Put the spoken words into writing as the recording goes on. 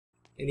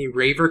Any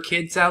raver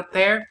kids out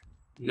there?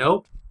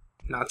 Nope.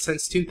 Not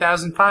since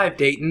 2005,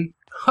 Dayton.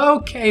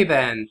 Okay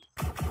then.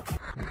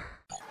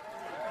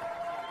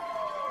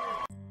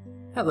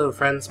 Hello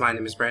friends, my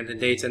name is Brandon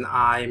Dayton.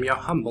 I am your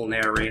humble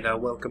narrator.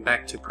 Welcome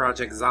back to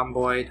Project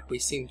Zomboid. We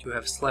seem to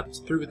have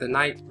slept through the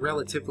night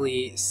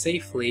relatively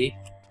safely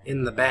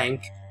in the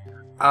bank.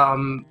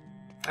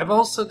 I've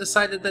also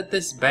decided that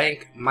this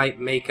bank might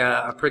make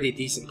a pretty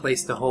decent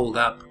place to hold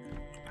up.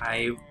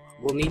 I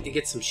will need to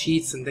get some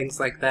sheets and things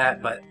like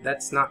that, but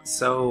that's not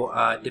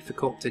so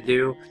difficult to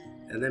do.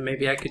 And then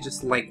maybe I could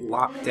just like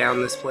lock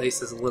down this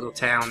place as a little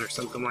town or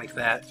something like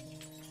that.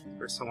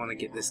 First I want to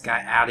get this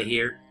guy out of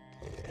here.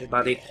 Hey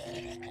buddy,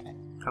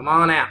 come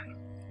on out.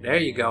 There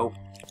you go.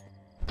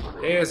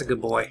 There's a good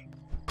boy.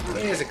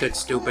 There's a good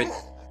stupid.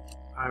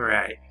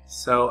 Alright,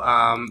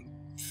 so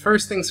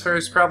first things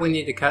first, probably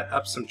need to cut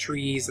up some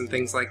trees and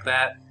things like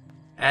that,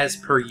 as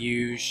per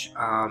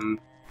usual.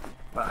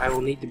 But I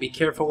will need to be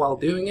careful while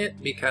doing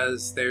it,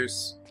 because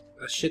there's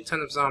a shit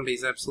ton of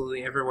zombies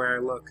absolutely everywhere I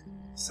look.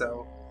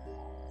 So,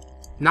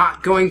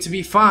 not going to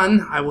be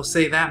fun, I will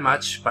say that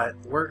much, but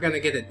we're gonna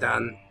get it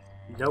done.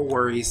 No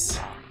worries.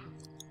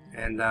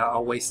 And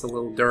I'll waste a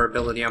little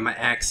durability on my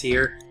axe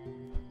here.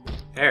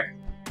 There.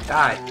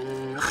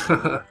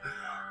 Die.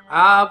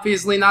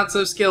 Obviously not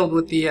so skilled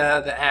with the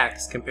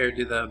axe compared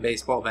to the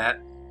baseball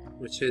bat,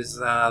 which is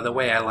the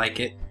way I like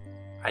it,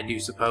 I do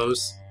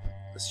suppose.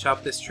 Let's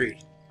chop this tree.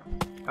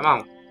 Come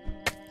on.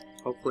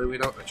 Hopefully we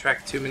don't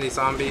attract too many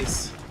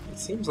zombies. It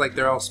seems like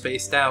they're all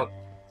spaced out.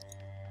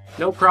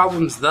 No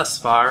problems thus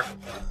far.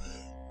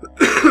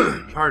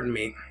 Pardon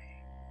me.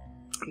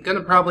 I'm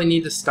gonna probably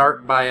need to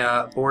start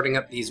by boarding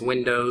up these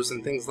windows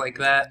and things like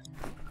that.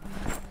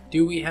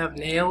 Do we have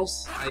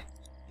nails? I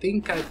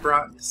think I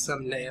brought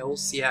some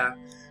nails, yeah.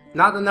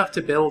 Not enough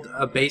to build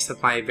a base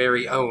of my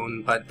very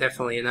own, but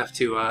definitely enough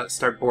to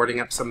start boarding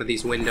up some of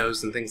these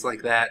windows and things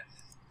like that.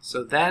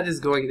 So that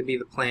is going to be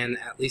the plan,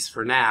 at least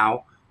for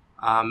now.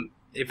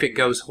 If it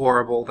goes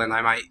horrible, then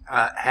I might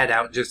head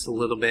out just a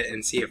little bit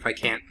and see if I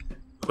can't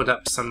put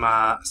up some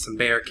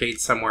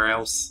barricades somewhere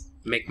else,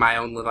 make my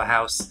own little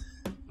house.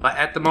 But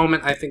at the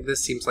moment, I think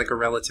this seems like a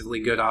relatively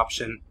good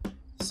option.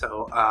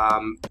 So,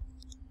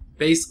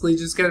 basically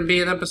just gonna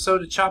be an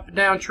episode of chopping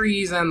down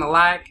trees and the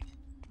like,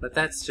 but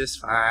that's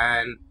just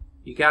fine.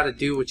 You gotta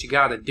do what you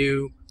gotta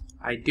do.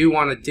 I do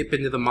want to dip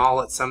into the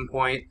mall at some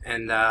point,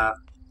 and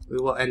we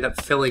will end up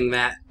filling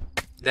that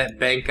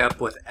bank up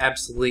with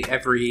absolutely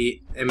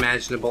every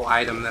imaginable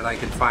item that I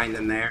can find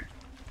in there.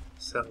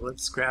 So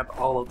let's grab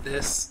all of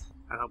this,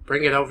 and I'll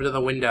bring it over to the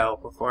window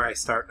before I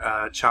start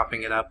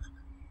chopping it up.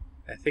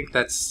 I think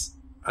that's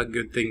a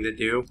good thing to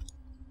do.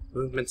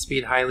 Movement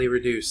speed highly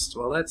reduced.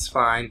 Well, that's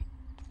fine.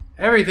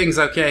 Everything's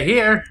okay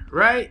here,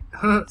 right?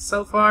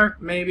 So far,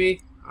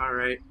 maybe.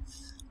 Alright.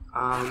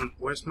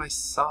 Where's my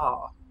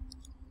saw?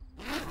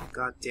 Oh,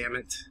 God damn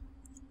it.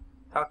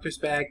 Doctor's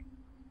bag,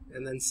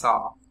 and then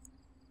saw.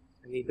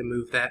 I need to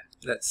move that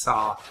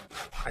saw,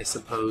 I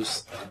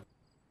suppose.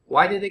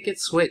 Why did it get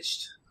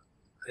switched?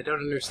 I don't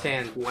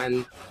understand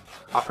when...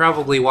 I'll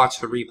probably watch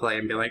the replay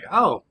and be like,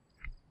 oh,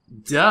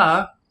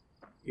 duh.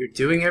 You're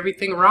doing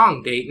everything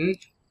wrong, Dayton.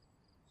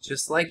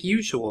 Just like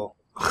usual.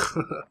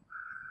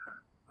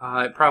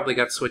 It probably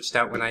got switched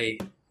out when I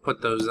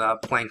put those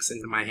planks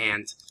into my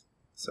hand.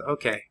 So,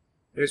 okay.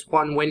 There's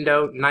one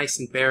window, nice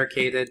and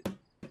barricaded.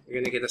 We're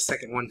gonna get a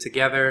second one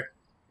together.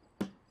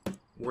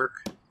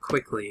 Work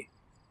quickly.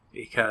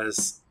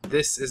 Because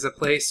this is a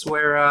place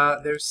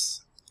where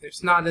there's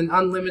not an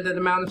unlimited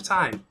amount of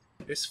time.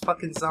 There's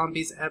fucking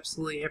zombies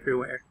absolutely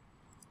everywhere.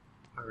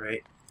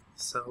 Alright.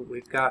 So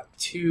we've got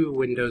two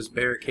windows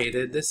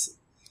barricaded. This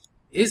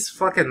is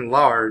fucking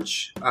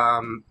large.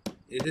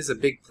 It is a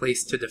big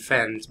place to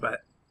defend, but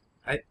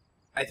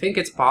I think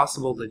it's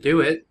possible to do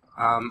it.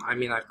 I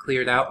mean, I've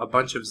cleared out a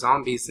bunch of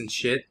zombies and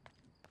shit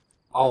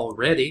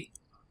already.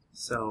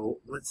 So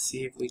let's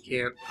see if we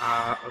can't.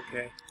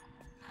 Okay,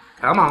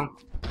 come on.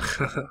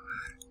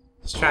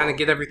 Just trying to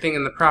get everything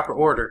in the proper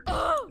order.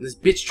 This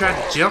bitch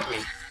tried to jump me.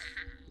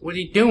 What are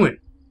you doing?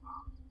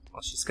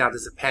 All she's got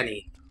is a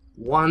penny.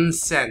 1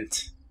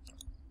 cent.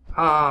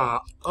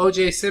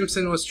 O.J.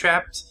 Simpson was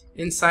trapped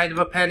inside of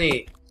a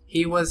penny.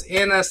 He was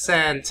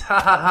innocent.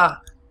 Ha ha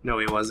ha. No,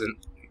 he wasn't.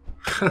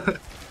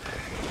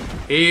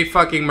 He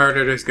fucking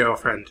murdered his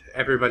girlfriend.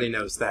 Everybody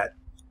knows that.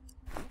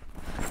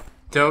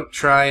 Don't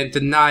try and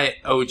deny it,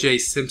 O.J.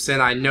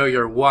 Simpson. I know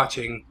you're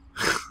watching.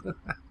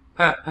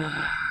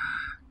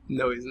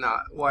 No, he's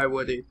not. Why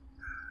would he?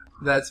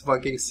 That's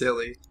fucking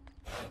silly.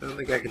 I don't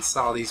think I can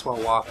saw these while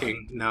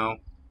walking. No.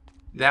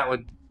 That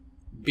would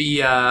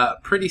be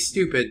pretty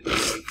stupid.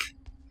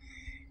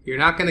 You're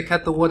not going to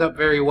cut the wood up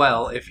very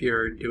well if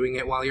you're doing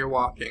it while you're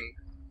walking.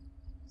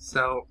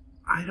 So,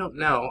 I don't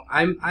know.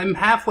 I'm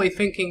halfway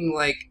thinking,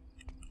 like,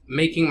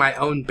 making my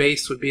own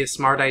base would be a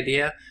smart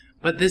idea,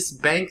 but this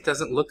bank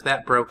doesn't look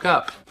that broke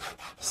up.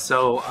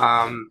 So,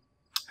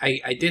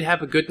 I did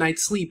have a good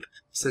night's sleep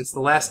since the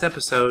last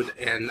episode,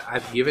 and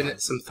I've given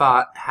it some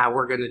thought how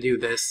we're going to do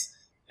this.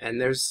 And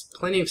there's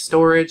plenty of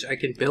storage. I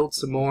can build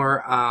some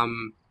more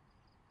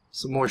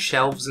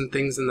shelves and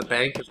things in the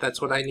bank if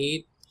that's what I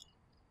need.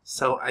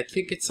 So I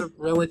think it's a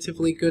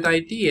relatively good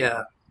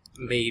idea,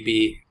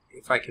 maybe,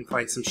 if I can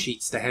find some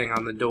sheets to hang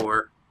on the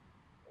door.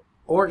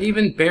 Or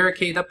even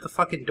barricade up the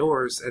fucking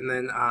doors, and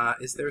then,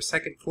 is there a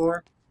second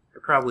floor? I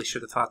probably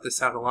should have thought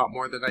this out a lot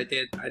more than I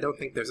did. I don't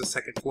think there's a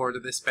second floor to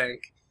this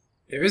bank.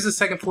 There is a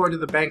second floor to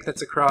the bank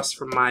that's across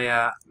from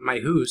my, my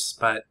house,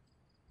 but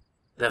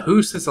the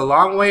house is a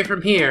long way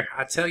from here,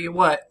 I tell you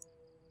what.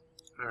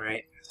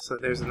 Alright, so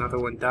there's another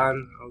one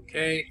done.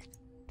 Okay.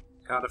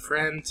 Got a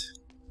friend.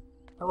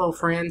 Hello,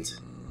 friend.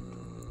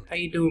 How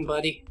you doing,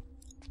 buddy?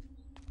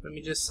 Let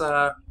me just,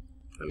 let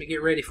me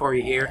get ready for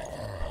you here.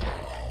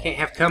 Can't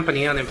have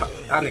company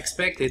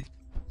unexpected.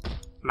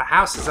 My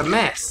house is a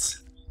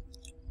mess.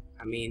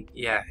 I mean,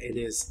 yeah, it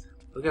is.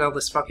 Look at all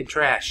this fucking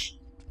trash.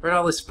 Where'd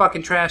all this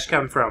fucking trash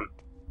come from?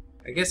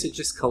 I guess it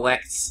just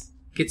collects.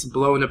 Gets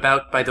blown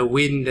about by the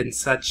wind and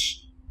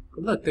such.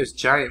 But look, there's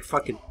giant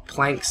fucking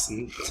planks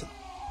and...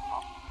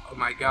 Oh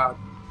my god.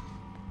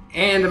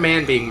 And a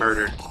man being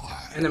murdered.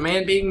 And a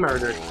man being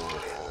murdered.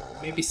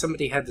 Maybe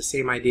somebody had the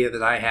same idea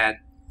that I had.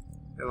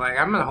 They're like,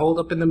 I'm gonna hold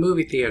up in the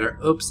movie theater.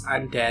 Oops,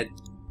 I'm dead.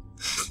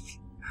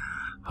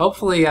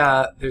 Hopefully,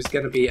 there's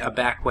gonna be a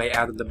back way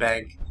out of the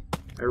bank.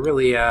 I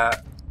really,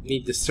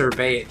 need to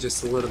survey it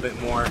just a little bit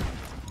more.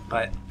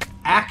 But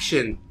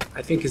action,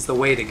 I think, is the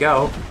way to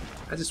go.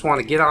 I just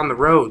want to get on the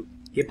road,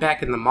 get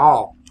back in the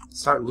mall,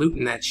 start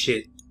looting that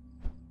shit.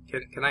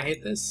 Can I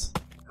hit this?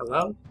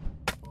 Hello?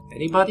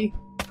 Anybody?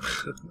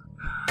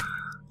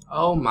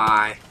 Oh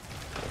my.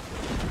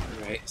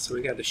 Alright, so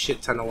we got a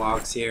shit ton of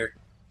logs here.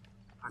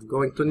 I'm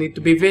going to need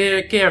to be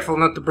very careful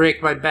not to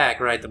break my back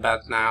right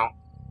about now.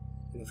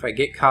 And if I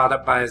get caught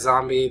up by a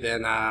zombie,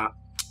 then,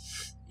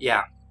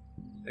 yeah.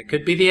 That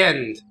could be the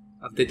end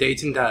of the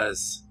Dayton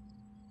Does.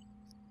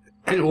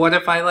 And what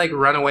if I, like,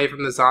 run away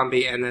from the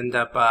zombie and end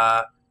up,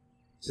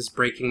 just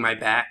breaking my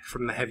back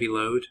from the heavy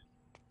load?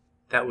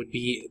 That would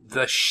be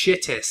the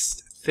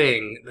shittest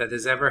thing that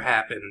has ever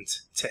happened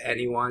to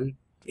anyone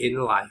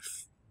in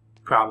life.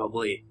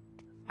 Probably.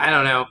 I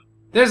don't know.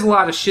 There's a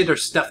lot of shitter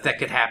stuff that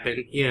could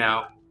happen, you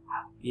know.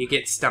 You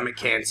get stomach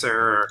cancer,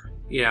 or,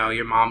 you know,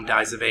 your mom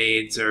dies of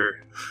AIDS,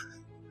 or...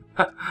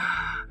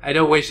 I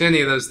don't wish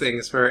any of those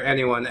things for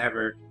anyone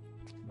ever.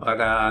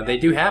 But, they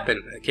do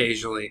happen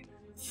occasionally.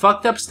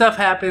 Fucked up stuff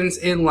happens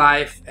in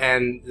life,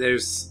 and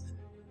there's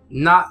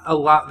not a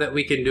lot that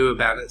we can do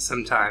about it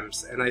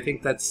sometimes. And I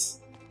think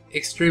that's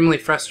extremely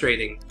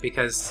frustrating,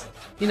 because,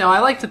 you know, I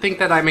like to think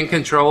that I'm in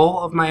control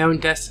of my own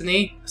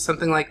destiny,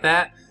 something like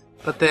that.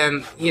 But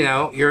then, you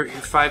know, your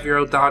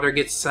 5-year-old daughter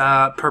gets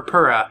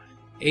purpura,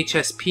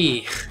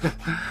 HSP.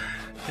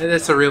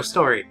 That's a real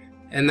story.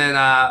 And then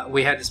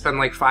we had to spend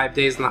like 5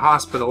 days in the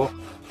hospital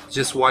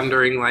just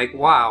wondering, like,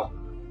 wow,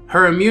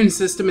 her immune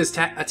system is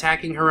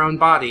attacking her own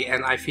body,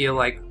 and I feel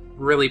like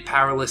really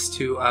powerless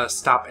to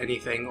stop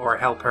anything or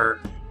help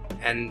her.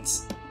 And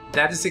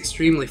that is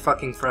extremely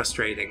fucking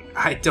frustrating.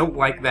 I don't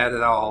like that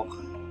at all.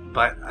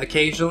 But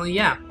occasionally,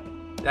 yeah,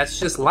 that's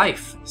just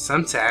life.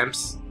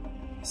 Sometimes.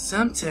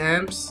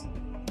 Sometimes.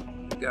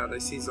 God, I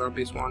see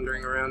zombies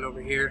wandering around over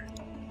here.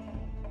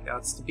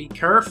 Gots to be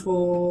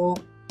careful.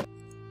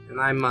 And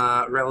I'm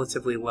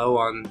relatively low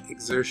on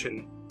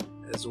exertion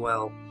as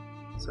well.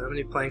 So how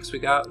many planks we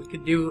got? We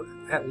could do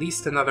at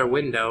least another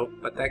window,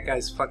 but that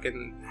guy's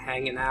fucking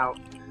hanging out.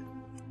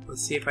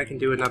 Let's see if I can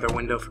do another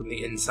window from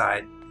the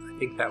inside. I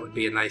think that would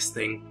be a nice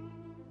thing.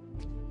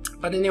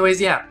 But anyways,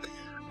 yeah.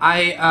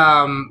 I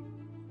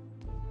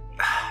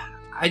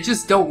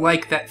just don't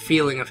like that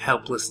feeling of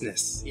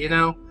helplessness, you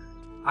know?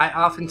 I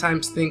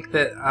oftentimes think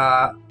that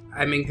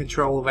I'm in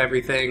control of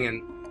everything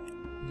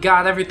and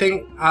got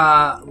everything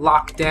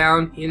locked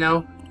down, you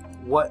know?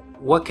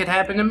 What could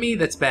happen to me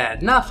that's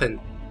bad? Nothing.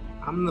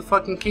 I'm the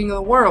fucking king of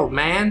the world,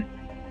 man.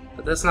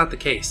 But that's not the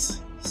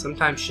case.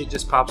 Sometimes shit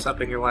just pops up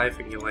in your life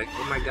and you're like,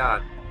 oh my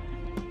god,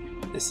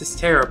 this is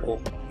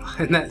terrible.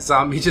 And that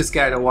zombie just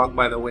kinda walked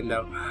by the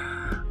window.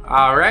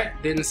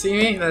 Alright, didn't see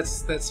me?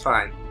 That's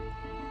fine.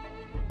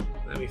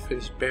 Let me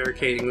finish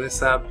barricading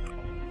this up.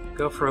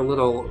 Go for a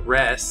little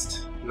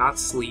rest, not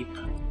sleep,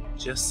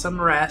 just some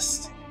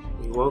rest.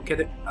 We woke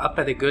up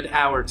at a good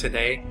hour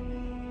today,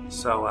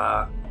 so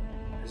I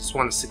just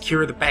want to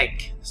secure the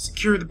bank.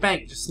 Secure the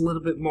bank just a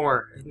little bit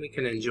more, and we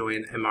can enjoy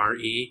an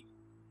MRE.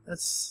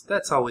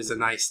 That's always a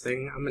nice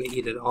thing. I'm gonna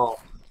eat it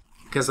all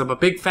because I'm a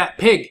big fat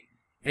pig,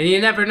 and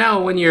you never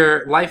know when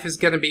your life is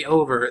gonna be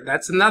over.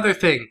 That's another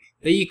thing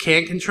that you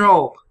can't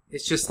control.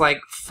 It's just like,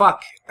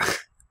 fuck.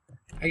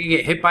 I could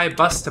get hit by a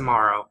bus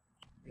tomorrow.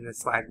 And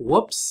it's like,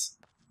 whoops.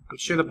 I'm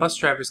sure the bus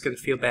driver's going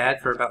to feel bad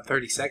for about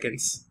 30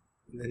 seconds.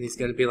 And then he's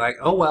going to be like,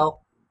 oh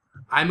well,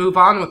 I move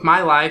on with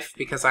my life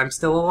because I'm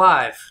still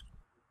alive.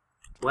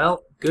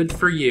 Well, good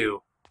for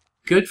you.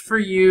 Good for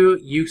you,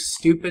 you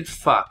stupid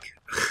fuck.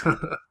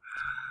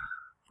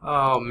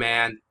 Oh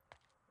man.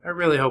 I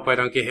really hope I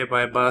don't get hit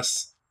by a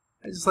bus.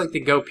 I just like to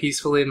go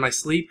peacefully in my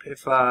sleep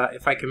if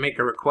I can make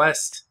a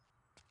request.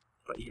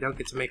 but you don't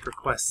get to make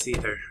requests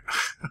either.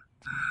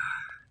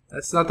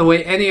 That's not the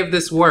way any of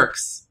this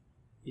works.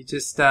 You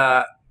just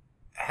have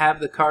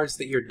the cards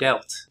that you're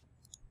dealt.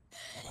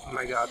 Oh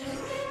my god.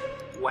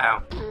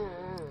 Wow.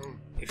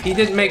 If he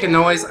didn't make a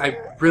noise, I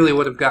really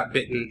would have got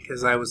bitten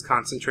because I was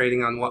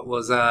concentrating on what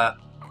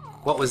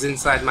was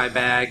inside my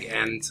bag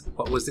and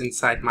what was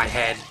inside my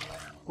head.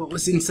 What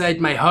was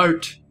inside my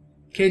heart?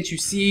 Can't you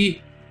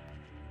see?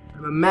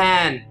 I'm a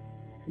man.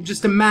 I'm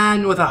just a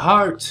man with a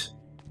heart.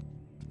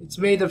 It's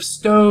made of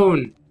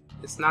stone.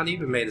 It's not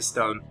even made of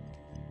stone.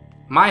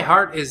 My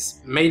heart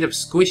is made of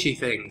squishy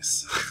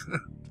things.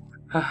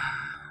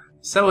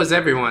 So is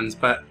everyone's,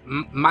 but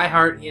my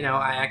heart, you know,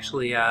 I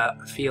actually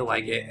feel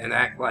like it and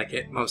act like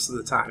it most of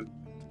the time.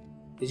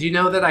 Did you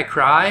know that I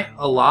cry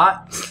a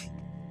lot?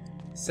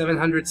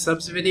 700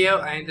 subs video,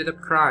 I ended up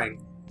crying.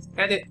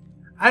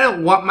 I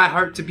don't want my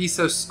heart to be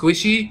so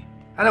squishy.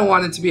 I don't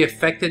want it to be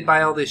affected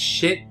by all this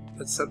shit,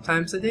 but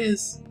sometimes it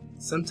is.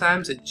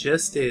 Sometimes it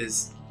just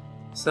is.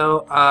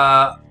 So,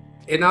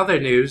 in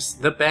other news,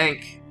 the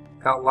bank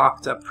got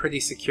locked up pretty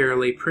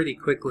securely, pretty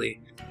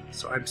quickly.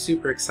 So I'm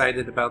super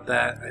excited about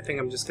that. I think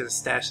I'm just going to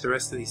stash the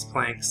rest of these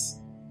planks.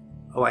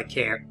 Oh, I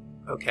can't.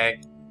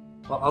 Okay.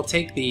 Well, I'll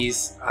take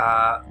these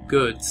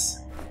goods,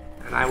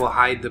 and I will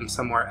hide them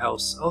somewhere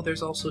else. Oh,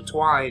 there's also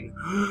twine.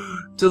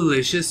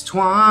 Delicious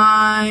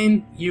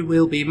twine! You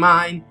will be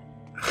mine.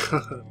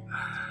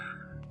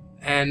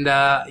 And,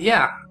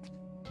 yeah.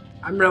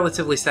 I'm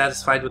relatively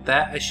satisfied with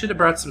that. I should have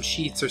brought some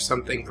sheets or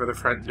something for the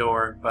front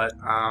door, but,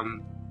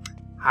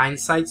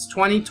 hindsight's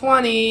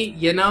 20/20,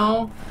 you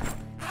know?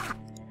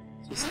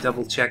 Just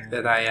double check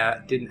that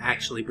I didn't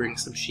actually bring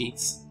some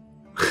sheets.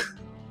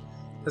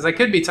 Because I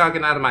could be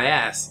talking out of my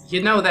ass.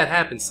 You know that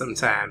happens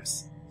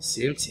sometimes.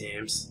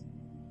 Sometimes.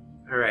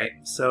 Alright,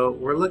 so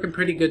we're looking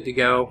pretty good to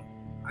go.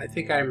 I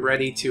think I'm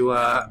ready to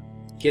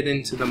get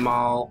into the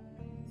mall,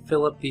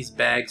 fill up these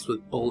bags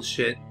with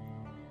bullshit,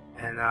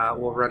 and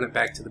we'll run it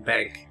back to the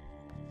bank.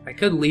 I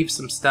could leave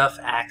some stuff,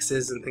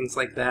 axes and things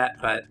like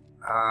that, but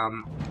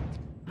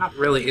not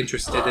really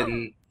interested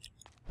in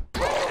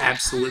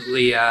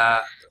absolutely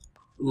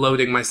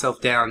loading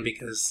myself down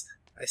because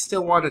I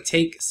still want to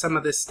take some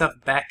of this stuff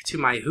back to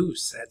my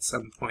house at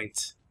some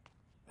point.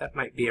 That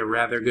might be a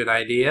rather good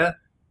idea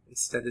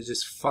instead of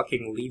just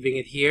fucking leaving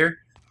it here.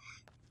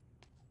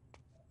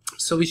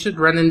 So we should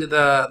run into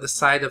the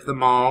side of the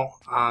mall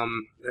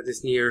that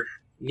is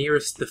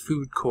nearest the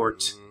food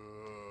court.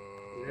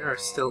 There are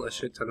still a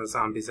shit ton of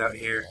zombies out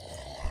here.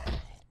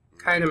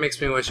 Kind of makes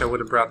me wish I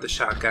would have brought the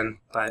shotgun,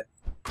 but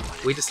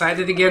we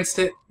decided against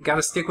it.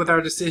 Gotta stick with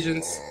our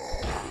decisions.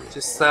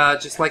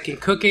 Just like in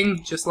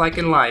cooking, just like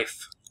in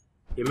life.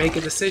 You make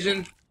a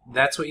decision,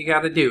 that's what you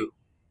gotta do.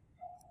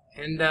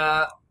 And,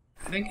 I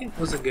think it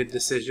was a good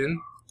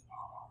decision.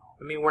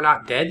 I mean, we're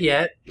not dead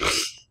yet.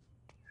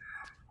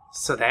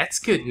 So that's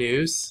good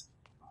news.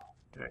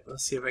 Alright,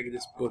 let's see if I can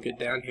just book it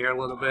down here a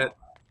little bit.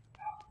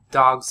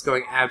 Dog's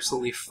going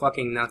absolutely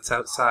fucking nuts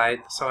outside,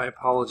 so I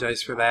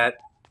apologize for that.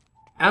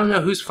 I don't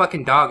know whose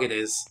fucking dog it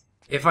is.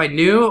 If I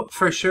knew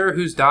for sure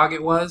whose dog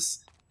it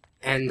was,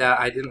 and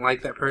I didn't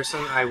like that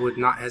person, I would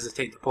not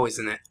hesitate to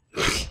poison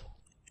it.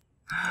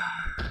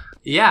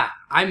 Yeah,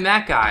 I'm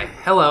that guy.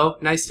 Hello,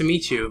 nice to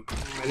meet you.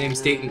 My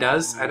name's Dayton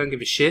Does. I don't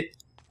give a shit.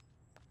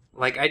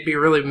 Like, I'd be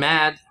really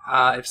mad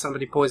if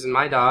somebody poisoned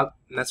my dog,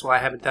 and that's why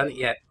I haven't done it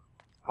yet.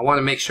 I want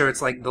to make sure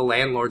it's like the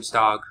landlord's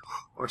dog,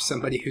 or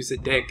somebody who's a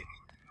dick.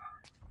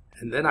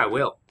 And then I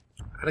will.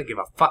 I don't give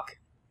a fuck.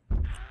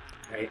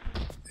 Right,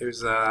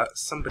 there's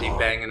somebody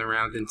banging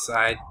around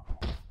inside.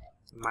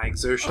 My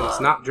exertion's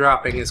not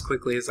dropping as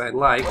quickly as I'd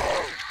like.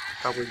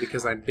 Probably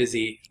because I'm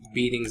busy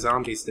beating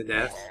zombies to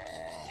death.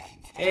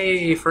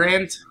 Hey,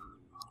 friend.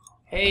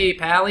 Hey,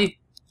 pally.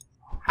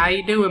 How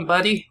you doing,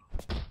 buddy?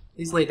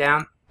 Please lay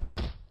down.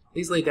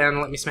 Please lay down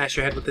and let me smash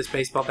your head with this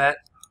baseball bat.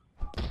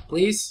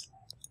 Please?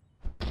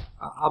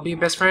 I'll be your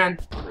best friend.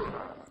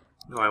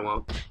 No, I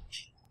won't.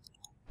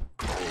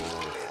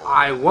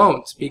 I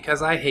won't,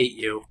 because I hate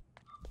you.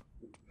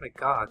 My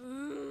god.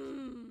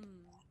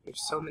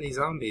 There's so many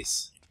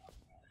zombies.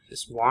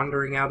 Just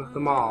wandering out of the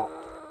mall.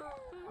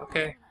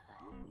 Okay.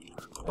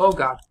 Oh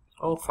god.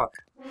 Oh fuck.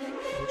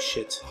 Oh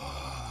shit.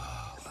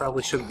 I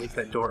probably shouldn't leave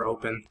that door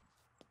open.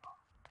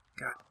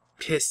 God.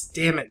 Piss.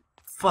 Damn it.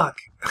 Fuck.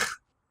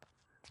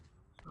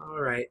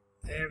 Alright.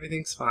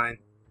 Everything's fine.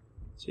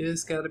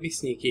 Just gotta be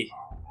sneaky.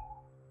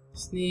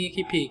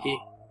 Sneaky peeky.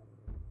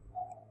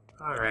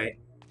 Alright.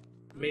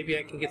 Maybe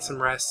I can get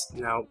some rest.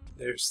 No.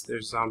 There's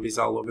zombies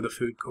all over the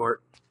food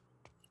court.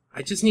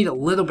 I just need a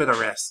little bit of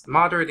rest.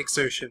 Moderate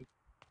exertion.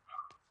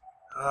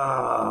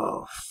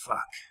 Oh,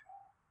 fuck.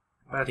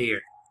 About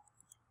here.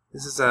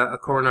 This is a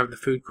corner of the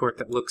food court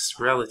that looks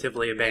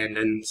relatively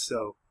abandoned,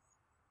 so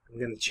I'm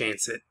gonna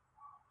chance it.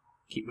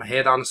 Keep my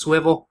head on a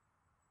swivel.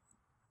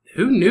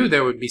 Who knew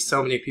there would be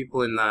so many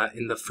people in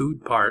the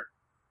food part?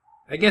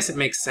 I guess it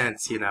makes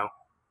sense, you know.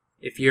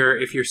 If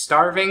you're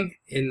starving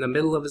in the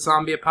middle of a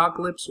zombie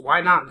apocalypse,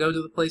 why not go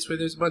to the place where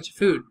there's a bunch of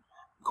food?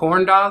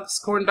 Corn dogs?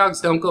 Corn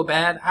dogs don't go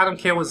bad. I don't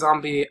care what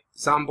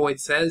Zomboid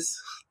says.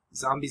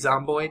 Zombie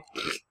Zomboid.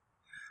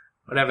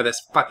 Whatever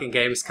this fucking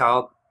game's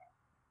called.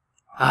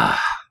 I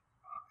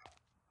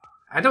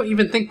don't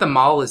even think the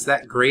mall is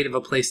that great of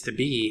a place to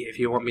be, if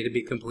you want me to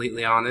be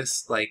completely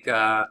honest. Like,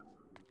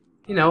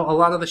 you know, a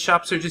lot of the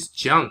shops are just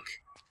junk.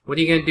 What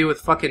are you gonna do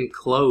with fucking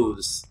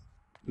clothes?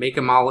 Make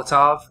a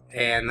Molotov,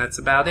 and that's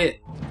about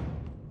it.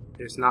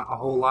 There's not a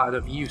whole lot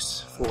of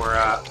use for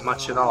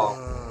much at all.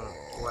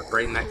 Oh, I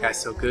brained that guy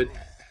so good.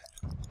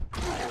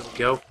 There we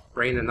go.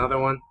 Brain another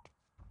one.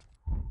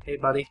 Hey,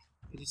 buddy.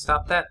 Could you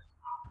stop that?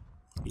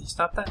 Could you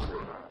stop that?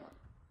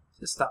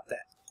 Just stop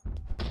that.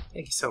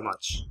 Thank you so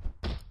much.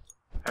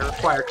 I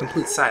require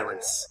complete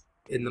silence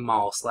in the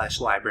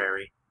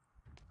mall/library.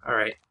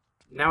 Alright.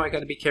 Now I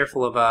gotta be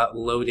careful of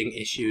loading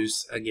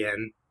issues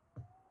again.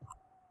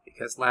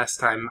 Because last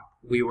time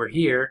we were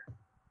here,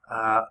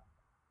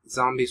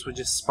 zombies would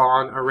just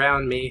spawn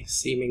around me,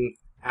 seeming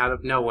out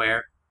of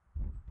nowhere.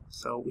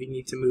 So we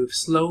need to move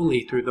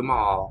slowly through the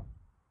mall.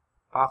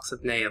 Box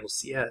of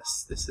nails.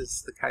 Yes, this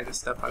is the kind of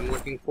stuff I'm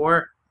looking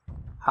for.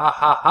 Ha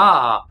ha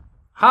ha!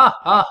 Ha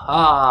ha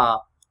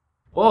ha!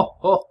 Ho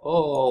ho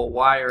ho!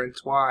 Wire and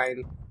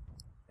twine.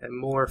 And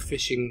more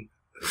fishing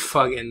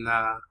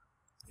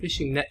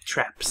net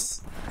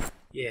traps.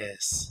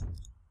 Yes.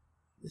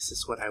 This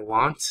is what I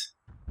want.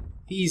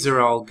 These are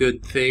all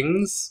good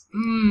things.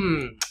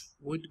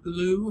 Wood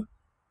glue.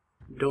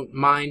 Don't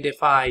mind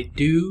if I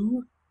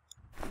do.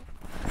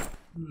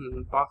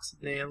 Box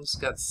of nails.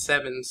 Got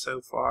 7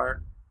 so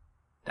far.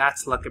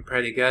 That's looking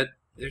pretty good.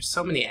 There's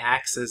so many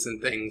axes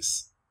and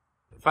things.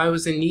 If I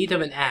was in need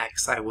of an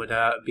axe, I would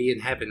be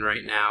in heaven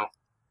right now.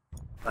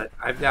 But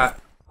I've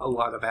got a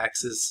lot of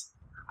axes.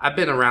 I've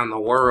been around the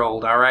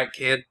world, alright,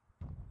 kid?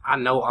 I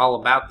know all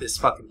about this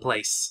fucking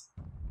place.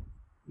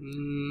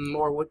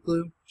 More wood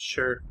glue?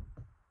 Sure.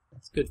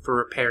 It's good for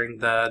repairing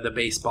the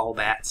baseball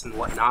bats and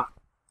whatnot.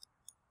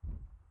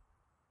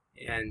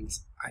 And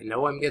I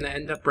know I'm gonna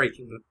end up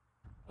breaking them.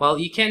 Well,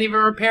 you can't even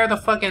repair the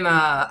fucking,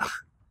 the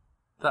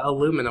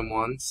aluminum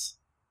ones.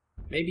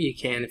 Maybe you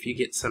can if you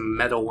get some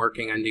metal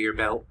working under your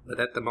belt, but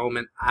at the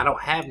moment, I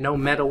don't have no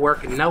metal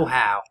working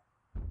know-how.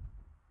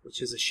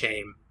 Which is a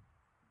shame.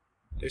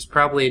 There's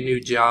probably a new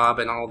job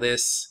and all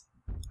this.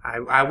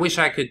 I wish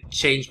I could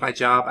change my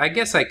job. I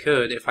guess I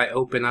could if I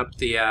open up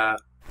the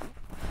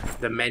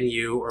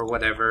menu or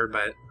whatever,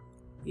 but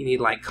you need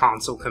like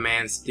console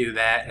commands to do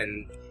that,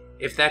 and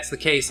if that's the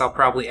case, I'll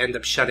probably end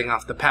up shutting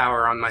off the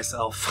power on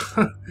myself.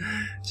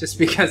 Just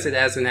because it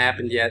hasn't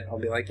happened yet, I'll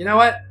be like, you know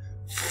what?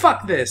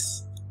 Fuck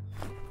this!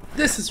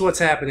 This is what's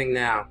happening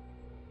now.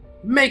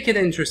 Make it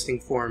interesting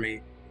for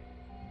me.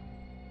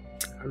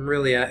 I'm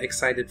really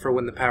excited for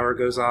when the power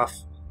goes off.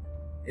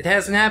 It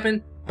hasn't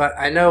happened, but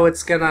I know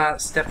it's gonna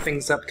step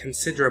things up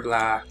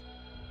considerably.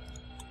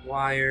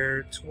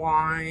 Wire,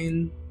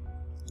 twine.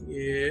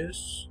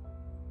 Yes.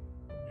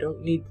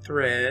 Don't need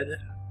thread.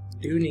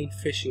 Do need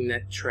fishing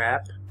net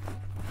trap.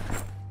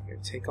 I'm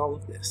gonna take all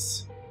of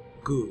this.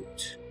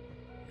 Good.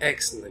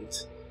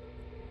 Excellent.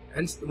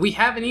 And we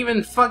haven't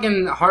even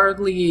fucking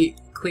hardly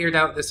cleared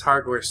out this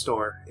hardware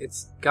store.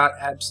 It's got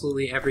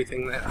absolutely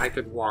everything that I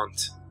could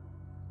want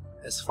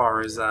as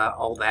far as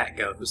all that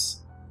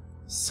goes.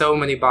 So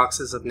many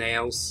boxes of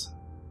nails.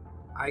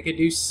 I could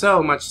do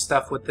so much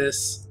stuff with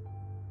this.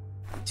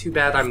 Too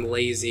bad I'm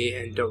lazy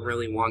and don't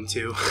really want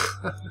to.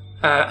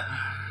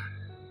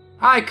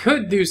 I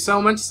could do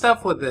so much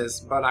stuff with this,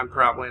 but I'm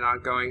probably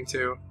not going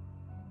to.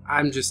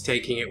 I'm just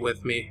taking it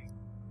with me.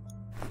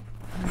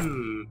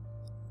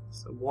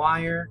 So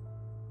wire.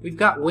 We've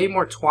got way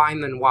more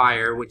twine than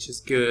wire, which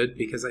is good,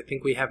 because I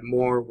think we have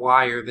more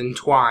wire than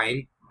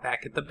twine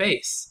back at the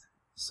base.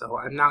 So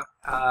I'm not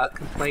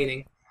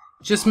complaining.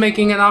 Just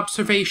making an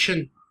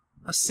observation.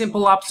 A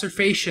simple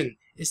observation.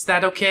 Is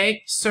that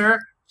okay, sir?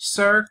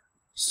 Sir?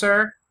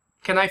 Sir?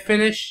 Can I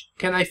finish?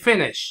 Can I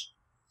finish?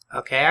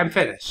 Okay, I'm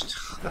finished.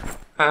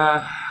 Ha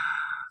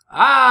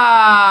ha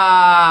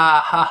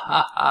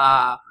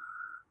ha.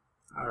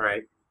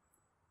 Alright.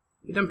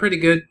 We've done pretty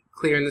good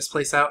clearing this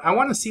place out. I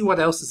want to see what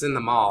else is in the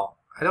mall.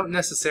 I don't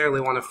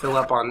necessarily want to fill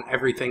up on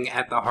everything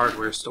at the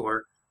hardware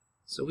store.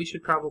 So we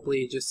should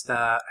probably just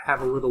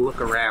have a little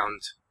look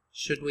around.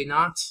 Should we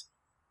not?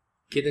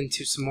 Get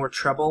into some more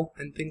trouble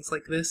and things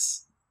like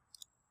this?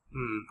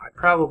 I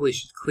probably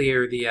should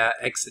clear the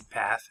exit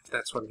path if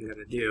that's what I'm going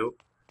to do.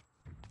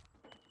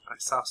 I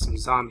saw some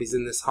zombies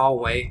in this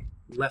hallway.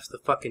 Left the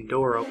fucking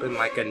door open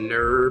like a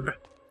nerb.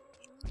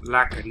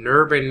 Like a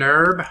nerby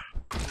nerb.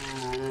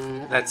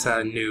 That's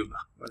a noob,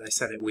 but I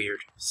said it weird.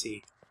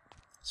 See?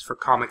 It's for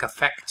comic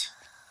effect.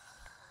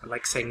 I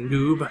like saying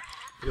noob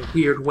in a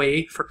weird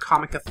way for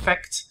comic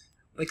effect.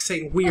 I like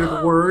saying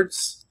weird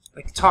words.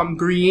 Like Tom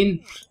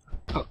Green.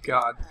 Oh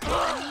god.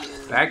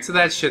 Back to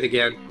that shit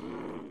again.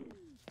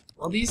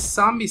 Well, these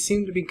zombies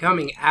seem to be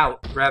coming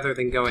out rather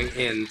than going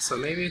in, so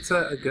maybe it's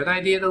a good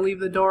idea to leave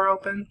the door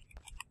open?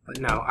 But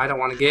no, I don't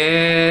want to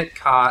get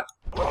caught.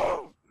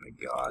 Oh my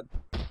god.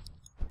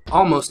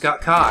 Almost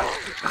got caught.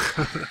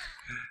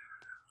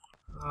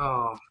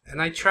 Oh,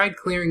 and I tried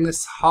clearing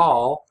this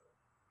hall,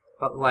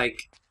 but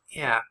like,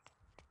 yeah,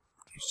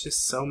 there's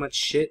just so much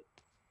shit.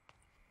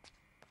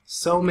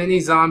 So many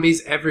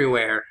zombies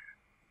everywhere.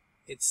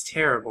 It's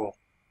terrible.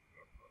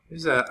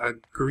 There's a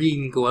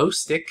green glow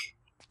stick.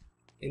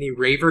 Any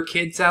raver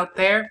kids out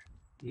there?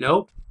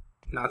 Nope.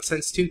 Not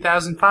since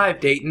 2005,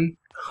 Dayton.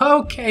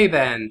 Okay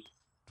then.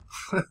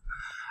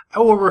 I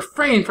will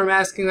refrain from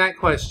asking that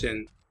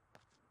question.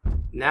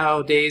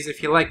 Nowadays,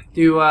 if you like to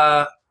do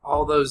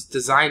all those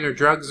designer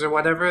drugs or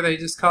whatever, they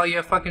just call you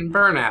a fucking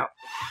burnout.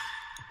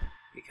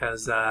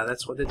 Because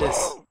that's what it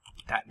is.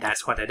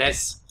 That's what it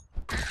is.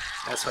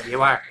 That's what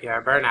you are. You're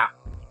a burnout.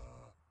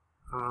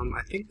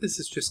 I think this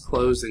is just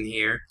closed in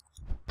here.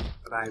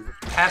 But I've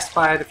passed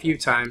by it a few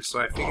times,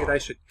 so I figured I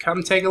should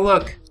come take a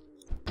look.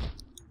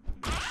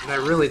 And I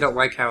really don't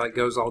like how it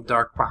goes all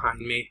dark behind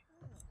me.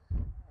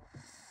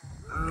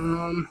 Let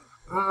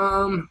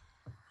me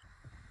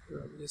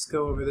just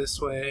go over this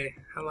way.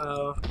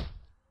 Hello.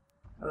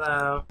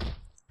 Hello.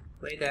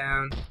 Lay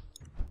down.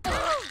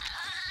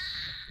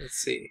 Let's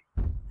see.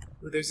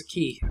 Oh, there's a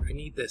key. I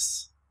need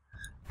this.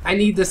 I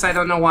need this, I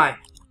don't know why.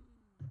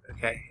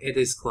 Okay, it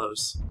is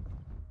closed.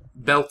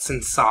 Belts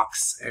and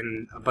socks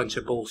and a bunch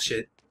of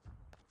bullshit.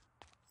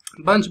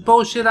 A bunch of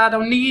bullshit I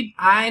don't need,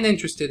 I ain't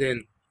interested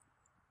in.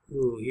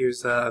 Ooh,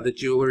 here's the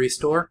jewelry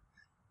store.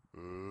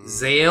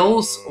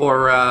 Zales,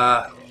 or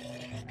I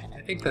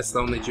think that's the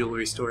only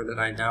jewelry store that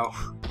I know.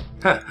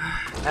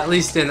 At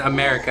least in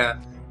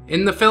America.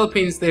 In the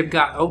Philippines, they've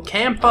got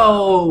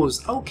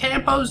Ocampo's!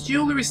 Ocampo's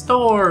jewelry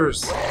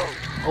stores!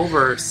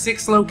 Over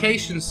 6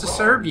 locations to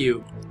serve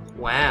you.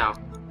 Wow.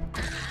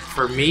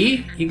 For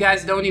me? You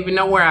guys don't even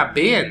know where I've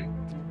been.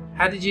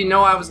 How did you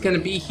know I was gonna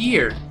be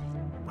here?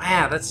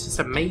 Wow, that's just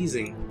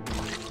amazing.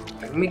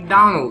 Like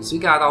McDonald's, you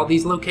got all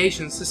these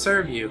locations to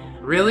serve you.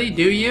 Really?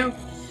 Do you?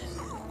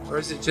 Or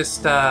is it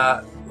just,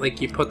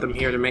 like you put them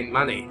here to make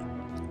money?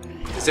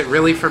 Is it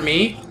really for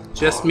me?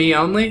 Just me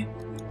only?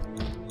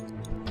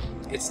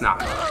 It's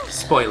not.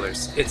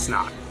 Spoilers, it's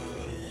not.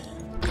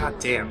 God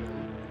damn.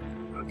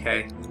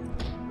 Okay.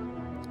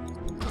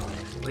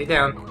 Lay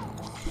down.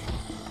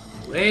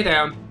 Lay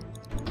down.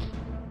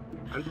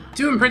 I'm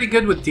doing pretty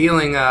good with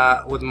dealing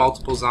with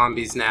multiple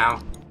zombies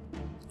now.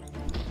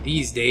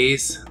 These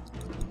days.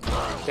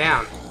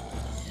 Down.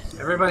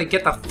 Everybody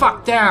get the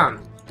fuck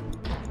down!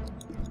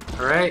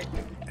 Alright.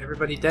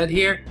 Everybody dead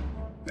here?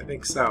 I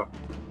think so.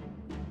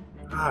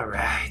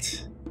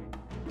 Alright.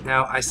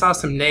 Now, I saw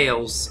some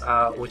nails,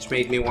 which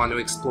made me want to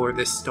explore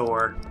this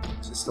store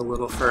just a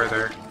little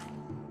further.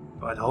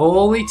 But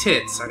holy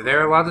tits, are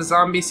there a lot of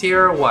zombies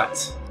here or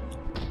what?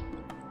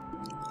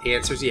 The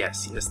answer is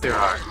yes. Yes, there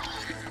are.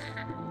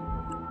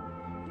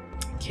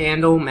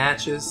 Candle,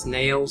 matches,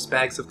 nails,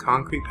 bags of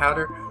concrete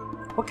powder.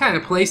 What kind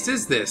of place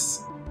is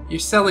this? You're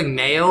selling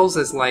nails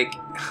as, like,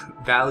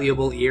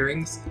 valuable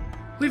earrings?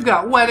 We've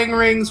got wedding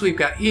rings, we've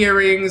got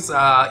earrings,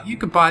 you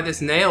could buy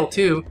this nail,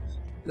 too.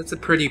 That's a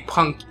pretty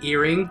punk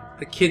earring.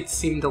 The kids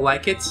seem to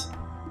like it.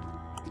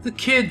 The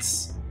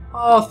kids!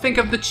 Oh, think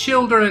of the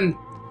children!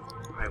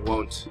 I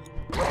won't.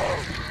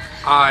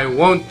 I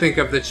won't think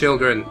of the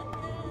children.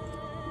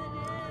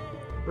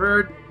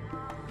 We're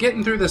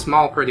getting through this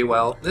mall pretty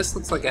well. This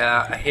looks like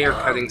a hair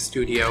cutting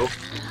studio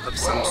of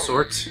some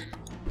sort.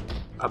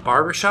 A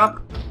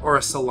barbershop? Or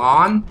a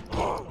salon?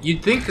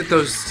 You'd think that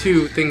those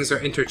two things are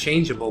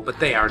interchangeable, but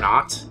they are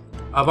not.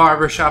 A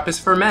barbershop is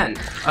for men.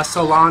 A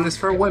salon is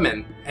for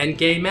women. And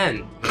gay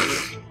men.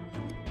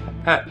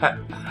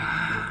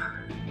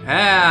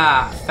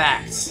 Ah,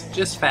 facts.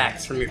 Just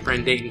facts from your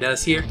friend Dayton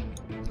Does here.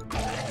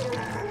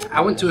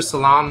 I went to a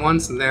salon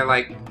once and they're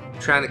like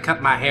trying to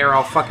cut my hair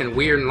all fucking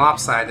weird and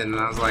lopsided, and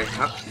I was like,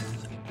 huh?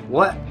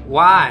 What?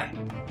 Why?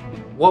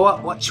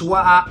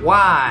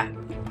 Why?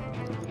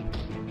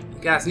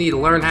 You guys need to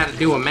learn how to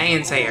do a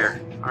man's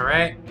hair,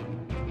 alright?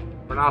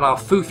 We're not all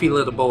foofy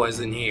little boys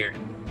in here.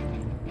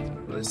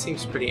 Well, this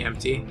seems pretty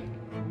empty.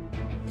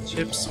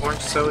 Chips,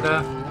 orange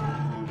soda.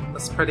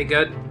 That's pretty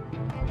good.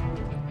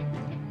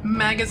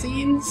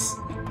 Magazines?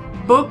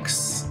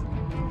 Books?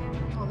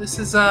 Oh, this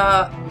is,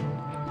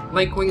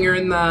 like when you're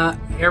in the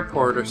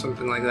airport or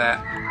something like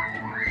that.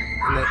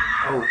 And then,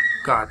 oh,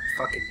 god,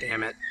 fucking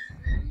damn it.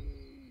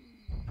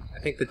 I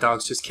think the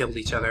dogs just killed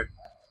each other.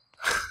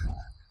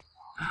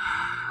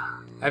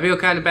 I feel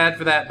kind of bad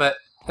for that, but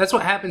that's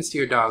what happens to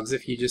your dogs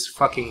if you just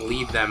fucking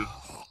leave them.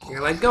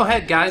 You're like, go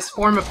ahead, guys,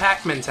 form a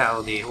pack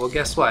mentality. Well,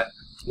 guess what?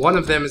 One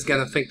of them is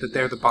gonna think that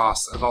they're the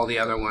boss of all the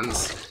other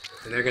ones,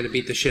 and they're gonna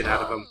beat the shit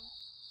out of them.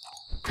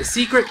 The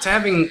secret to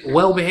having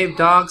well-behaved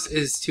dogs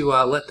is to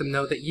let them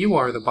know that you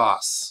are the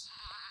boss.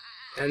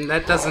 And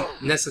that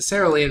doesn't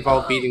necessarily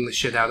involve beating the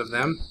shit out of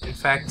them. In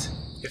fact,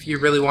 if you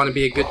really want to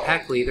be a good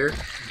pack leader,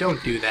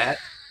 don't do that.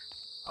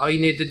 All you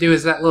need to do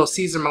is that little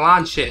Caesar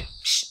Milan shit.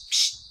 Psh,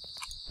 psh.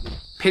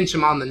 Pinch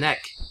them on the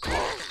neck.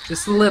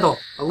 Just a little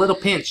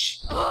pinch.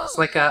 It's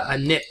like a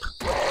nip.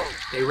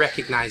 They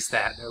recognize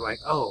that. They're like,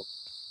 oh,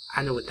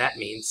 I know what that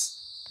means.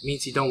 It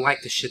means you don't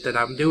like the shit that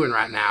I'm doing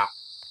right now.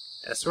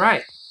 That's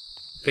right.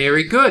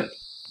 Very good.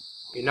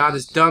 You're not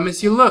as dumb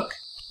as you look.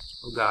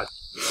 Oh god.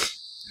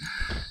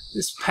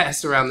 Just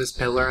passed around this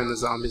pillar and the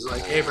zombie's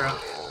like, hey bro,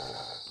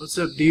 what's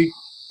up dude?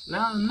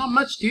 No, not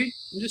much dude.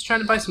 I'm just trying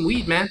to buy some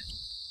weed, man.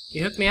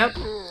 You hook me up?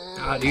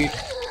 Nah dude,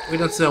 we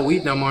don't sell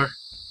weed no more.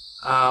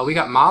 We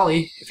got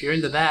Molly, if you're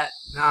into that.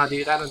 Nah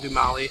dude, I don't do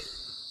Molly.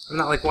 I'm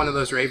not like one of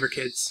those raver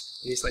kids.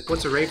 And he's like,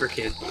 what's a raver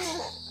kid?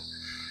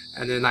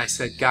 And then I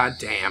said, god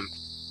damn,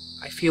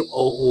 I feel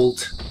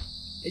old.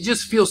 It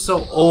just feels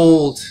so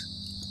old.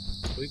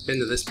 We've been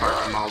to this part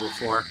of the mall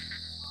before.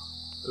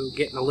 Ooh,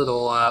 getting a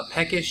little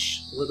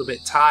peckish, a little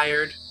bit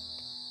tired.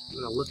 I'm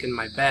gonna look in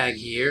my bag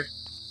here,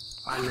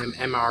 find them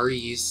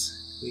MREs.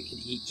 We could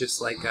eat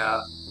just like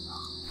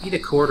eat a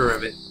quarter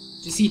of it.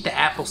 Just eat the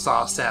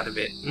applesauce out of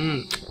it.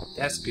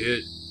 That's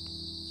good.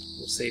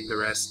 We'll save the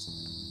rest.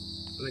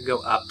 I'm gonna go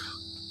up.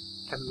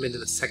 Haven't been to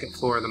the second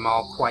floor of the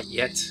mall quite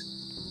yet.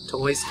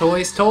 Toys,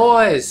 toys,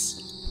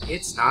 toys!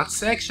 It's not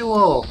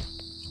sexual!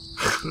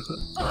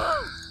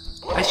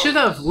 I should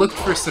have looked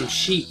for some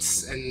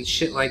sheets and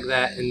shit like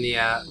that in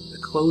the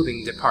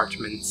clothing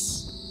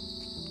departments.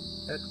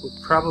 That would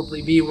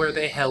probably be where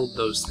they held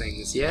those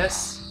things,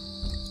 yes?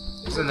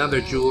 There's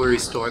another jewelry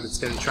store that's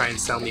gonna try and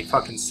sell me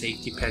fucking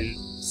safety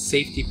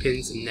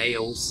pins and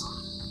nails.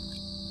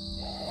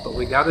 But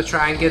we gotta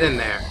try and get in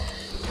there.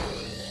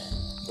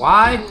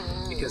 Why?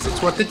 Because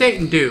it's what the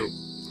Dayton do.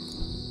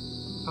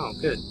 Oh,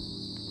 good.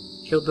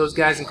 Killed those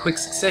guys in quick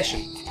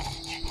succession.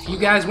 If you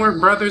guys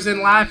weren't brothers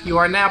in life, you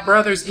are now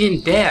brothers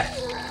in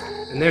death.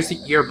 And there's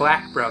your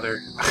black brother,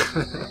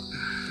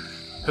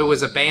 who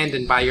was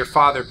abandoned by your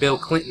father, Bill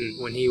Clinton,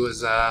 when he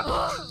was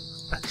a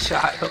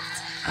child.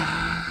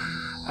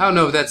 I don't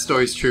know if that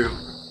story's true,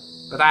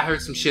 but I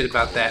heard some shit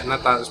about that, and I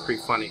thought it was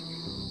pretty funny.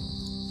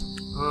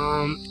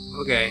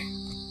 Okay.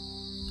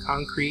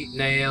 Concrete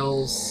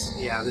nails.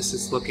 Yeah, this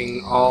is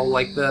looking all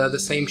like the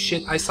same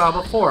shit I saw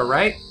before,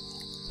 right?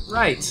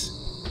 Right.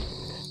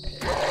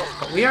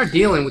 But we are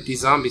dealing with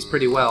these zombies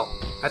pretty well.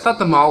 I thought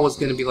the mall was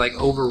going to be like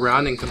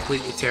overrun and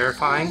completely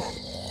terrifying.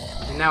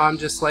 And now I'm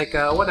just like,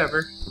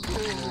 whatever.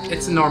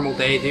 It's a normal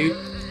day, dude.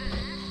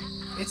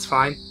 It's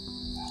fine.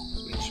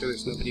 Just make sure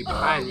there's nobody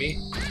behind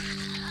me.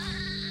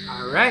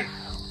 Alright.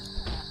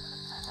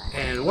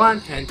 And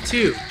 1 and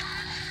 2.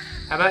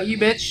 How about you,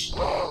 bitch?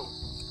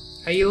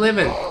 How you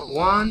living?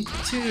 1,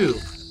 2.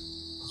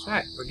 That's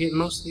right, we're getting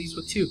most of these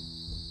with 2.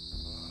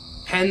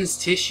 Pens,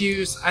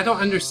 tissues. I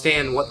don't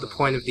understand what the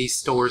point of these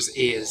stores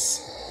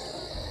is.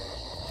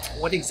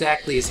 What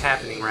exactly is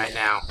happening right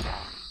now?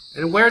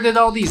 And where did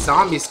all these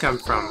zombies come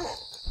from?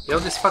 They'll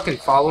just fucking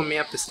follow me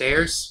up the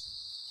stairs?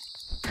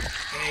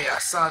 Hey, I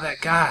saw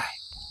that guy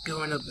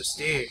going up the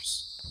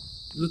stairs.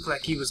 Looked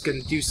like he was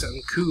gonna do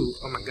something cool.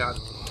 Oh my god.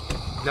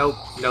 Nope,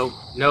 nope,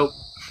 nope.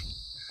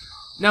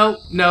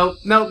 Nope, nope,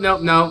 nope,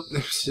 nope, nope.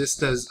 There's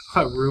just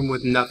a room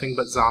with nothing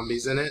but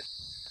zombies in it.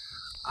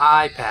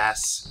 I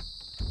pass.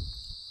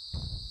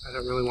 I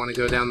don't really want to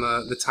go down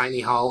the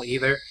tiny hall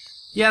either.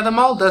 Yeah, the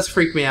mall does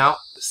freak me out,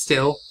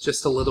 still,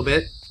 just a little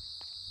bit.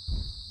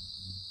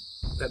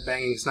 That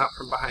banging's not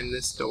from behind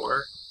this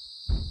door.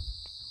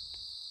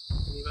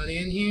 Anybody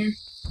in here?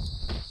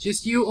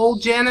 Just you,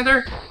 old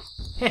janitor?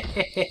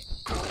 Hehehe.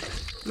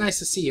 Nice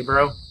to see you,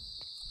 bro.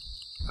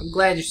 I'm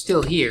glad you're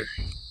still here.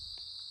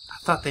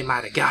 I thought they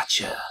might have got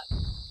you.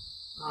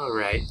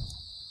 Alright.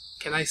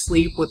 Can I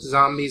sleep with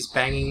zombies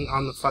banging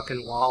on the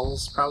fucking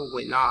walls?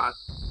 Probably not.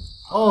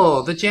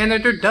 Oh, the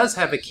janitor does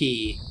have a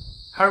key.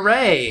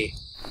 Hooray!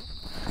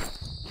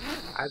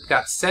 I've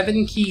got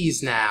 7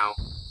 keys now.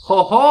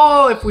 Ho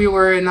ho! If we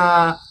were in,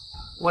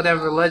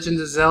 whatever, Legend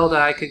of Zelda,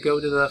 I could go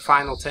to the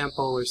final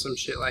temple or some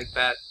shit like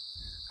that.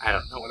 I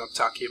don't know what I'm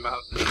talking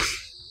about.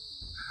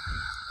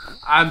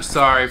 I'm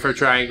sorry for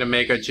trying to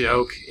make a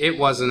joke. It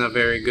wasn't a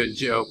very good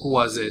joke,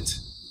 was it?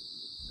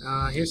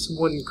 Here's some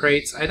wooden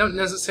crates. I don't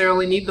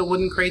necessarily need the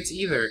wooden crates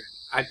either.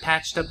 I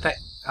patched up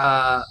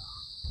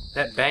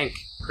that bank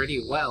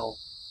pretty well.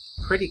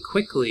 Pretty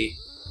quickly.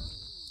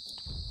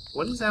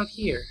 What is out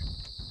here?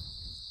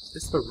 Is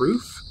this the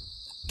roof?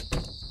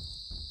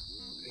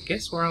 I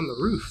guess we're on the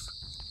roof.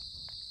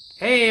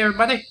 Hey,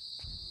 everybody!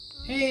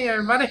 Hey,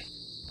 everybody!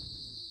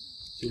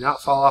 Do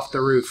not fall off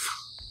the roof.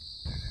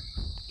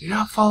 Do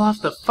not fall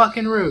off the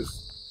fucking roof!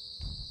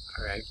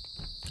 Alright.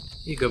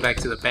 You go back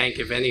to the bank,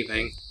 if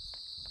anything.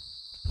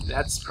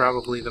 That's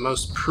probably the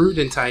most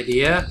prudent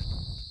idea.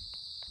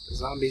 The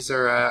zombies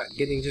are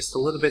getting just a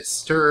little bit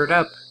stirred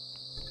up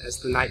as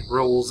the night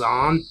rolls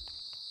on.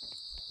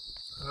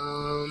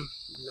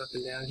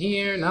 Nothing down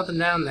here, nothing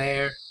down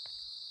there.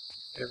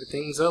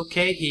 Everything's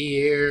okay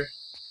here.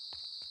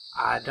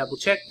 I double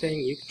checked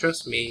and you can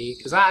trust me,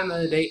 cause I'm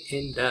the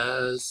Dayton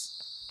does.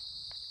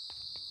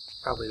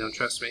 Probably don't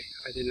trust me.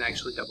 I didn't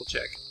actually double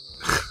check.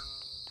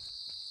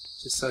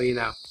 Just so you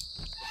know.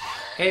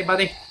 Hey,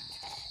 buddy.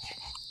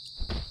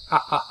 Ha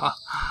ha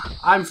ha.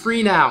 I'm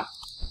free now.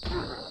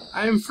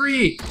 I am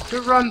free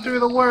to run through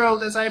the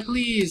world as I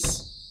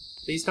please.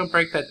 Please don't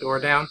break that door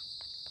down.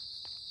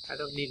 I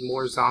don't need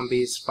more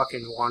zombies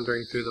fucking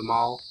wandering through the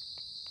mall.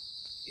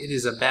 It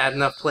is a bad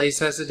enough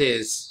place as it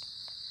is.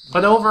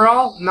 But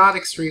overall, not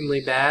extremely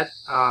bad.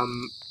 I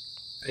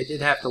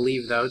did have to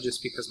leave, though,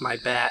 just because my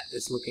bat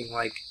is looking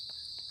like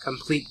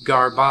complete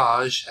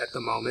garbage at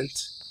the moment.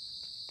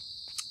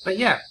 But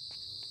yeah,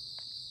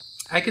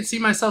 I could see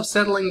myself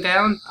settling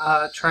down,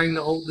 trying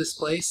to hold this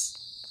place.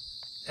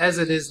 As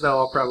it is, though,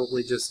 I'll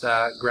probably just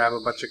grab a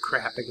bunch of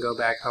crap and go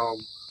back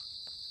home.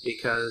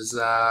 Because,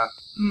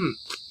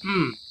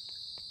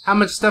 how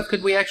much stuff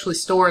could we actually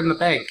store in the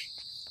bank?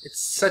 It's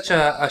such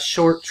a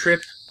short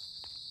trip,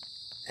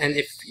 and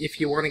if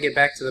you want to get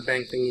back to the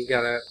bank, then you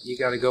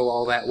gotta go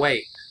all that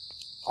way.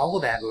 All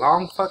that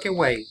long fucking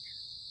way.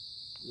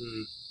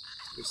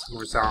 There's some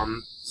more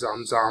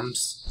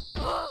zoms.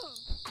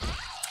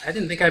 I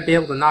didn't think I'd be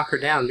able to knock her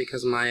down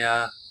because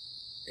my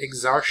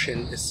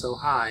exertion is so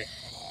high.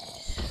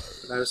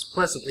 But I was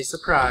pleasantly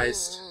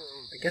surprised.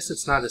 I guess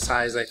it's not as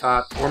high as I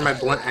thought, or my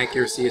blunt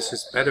accuracy is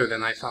just better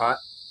than I thought.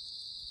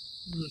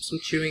 Some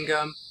chewing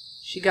gum.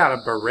 She got a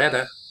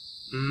Beretta.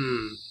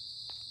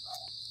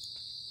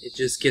 It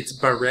just gets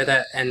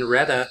Beretta and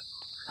Retta.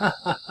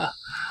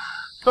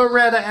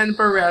 Beretta and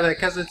Beretta,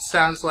 because it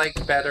sounds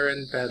like better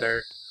and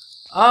better.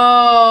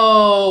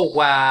 Oh,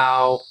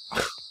 wow.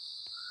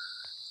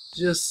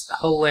 Just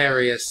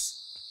hilarious.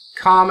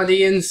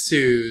 Comedy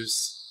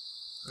ensues.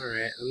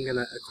 Alright, I'm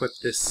gonna equip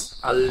this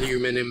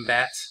aluminum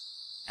bat.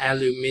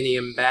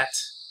 Aluminium bat,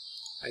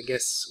 I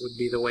guess would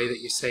be the way that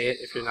you say it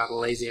if you're not a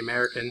lazy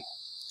American.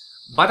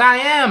 But I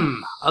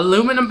am!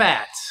 Aluminum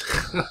bat!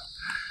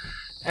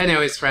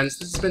 Anyways, friends,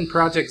 this has been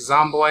Project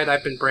Zomboid.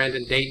 I've been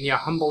Brandon Dayton, your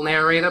humble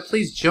narrator.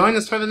 Please join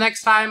us for the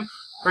next time.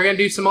 We're going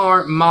to do some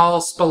more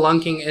mall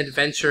spelunking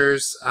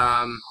adventures,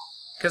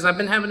 because I've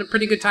been having a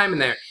pretty good time in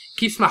there.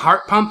 Keeps my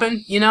heart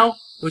pumping, you know,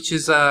 which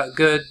is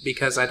good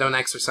because I don't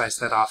exercise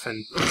that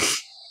often.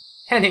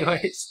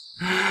 Anyways,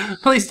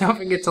 please don't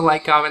forget to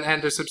like, comment,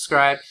 and or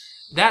subscribe.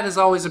 That is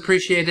always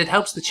appreciated.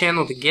 Helps the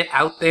channel to get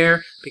out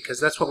there, because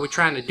that's what we're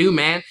trying to do,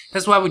 man.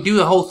 That's why we do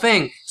the whole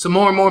thing, so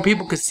more and more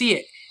people can see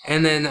it.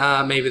 And then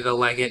maybe they'll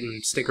like it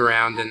and stick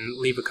around and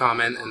leave a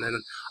comment, and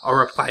then I'll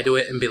reply to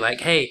it and be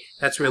like, hey,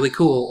 that's really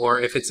cool.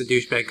 Or if it's a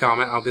douchebag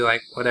comment, I'll be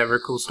like, whatever,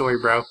 cool story,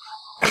 bro.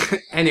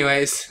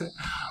 Anyways,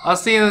 I'll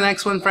see you in the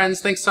next one,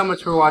 friends. Thanks so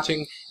much for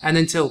watching, and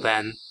until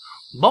then,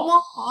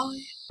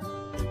 bye-bye.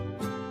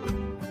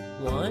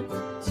 1,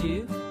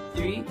 2,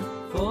 3,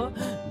 4.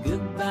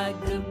 Goodbye,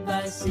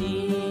 goodbye,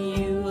 see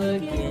you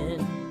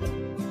again.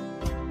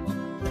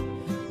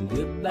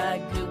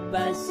 Goodbye,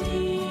 goodbye,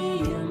 see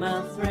you,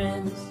 my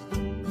friends.